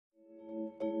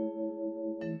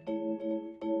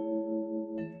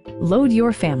Load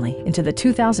your family into the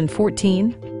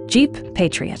 2014 Jeep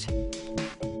Patriot.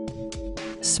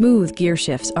 Smooth gear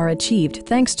shifts are achieved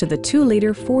thanks to the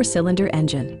 2-liter 4-cylinder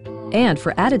engine. And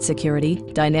for added security,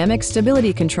 dynamic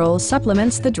stability control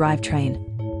supplements the drivetrain.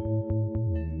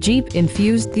 Jeep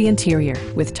infused the interior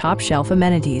with top-shelf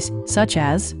amenities such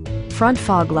as front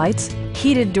fog lights,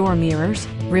 heated door mirrors,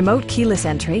 remote keyless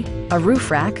entry, a roof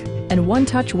rack, and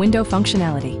one-touch window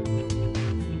functionality.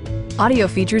 Audio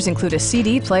features include a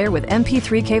CD player with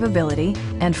MP3 capability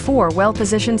and 4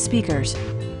 well-positioned speakers.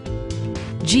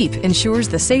 Jeep ensures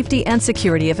the safety and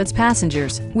security of its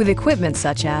passengers with equipment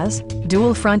such as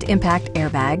dual front impact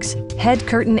airbags, head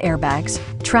curtain airbags,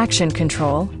 traction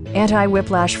control,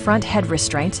 anti-whiplash front head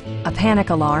restraints, a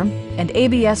panic alarm, and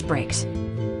ABS brakes.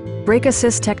 Brake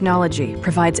Assist technology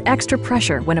provides extra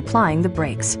pressure when applying the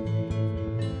brakes.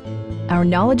 Our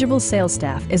knowledgeable sales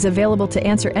staff is available to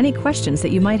answer any questions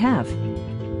that you might have.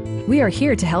 We are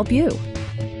here to help you.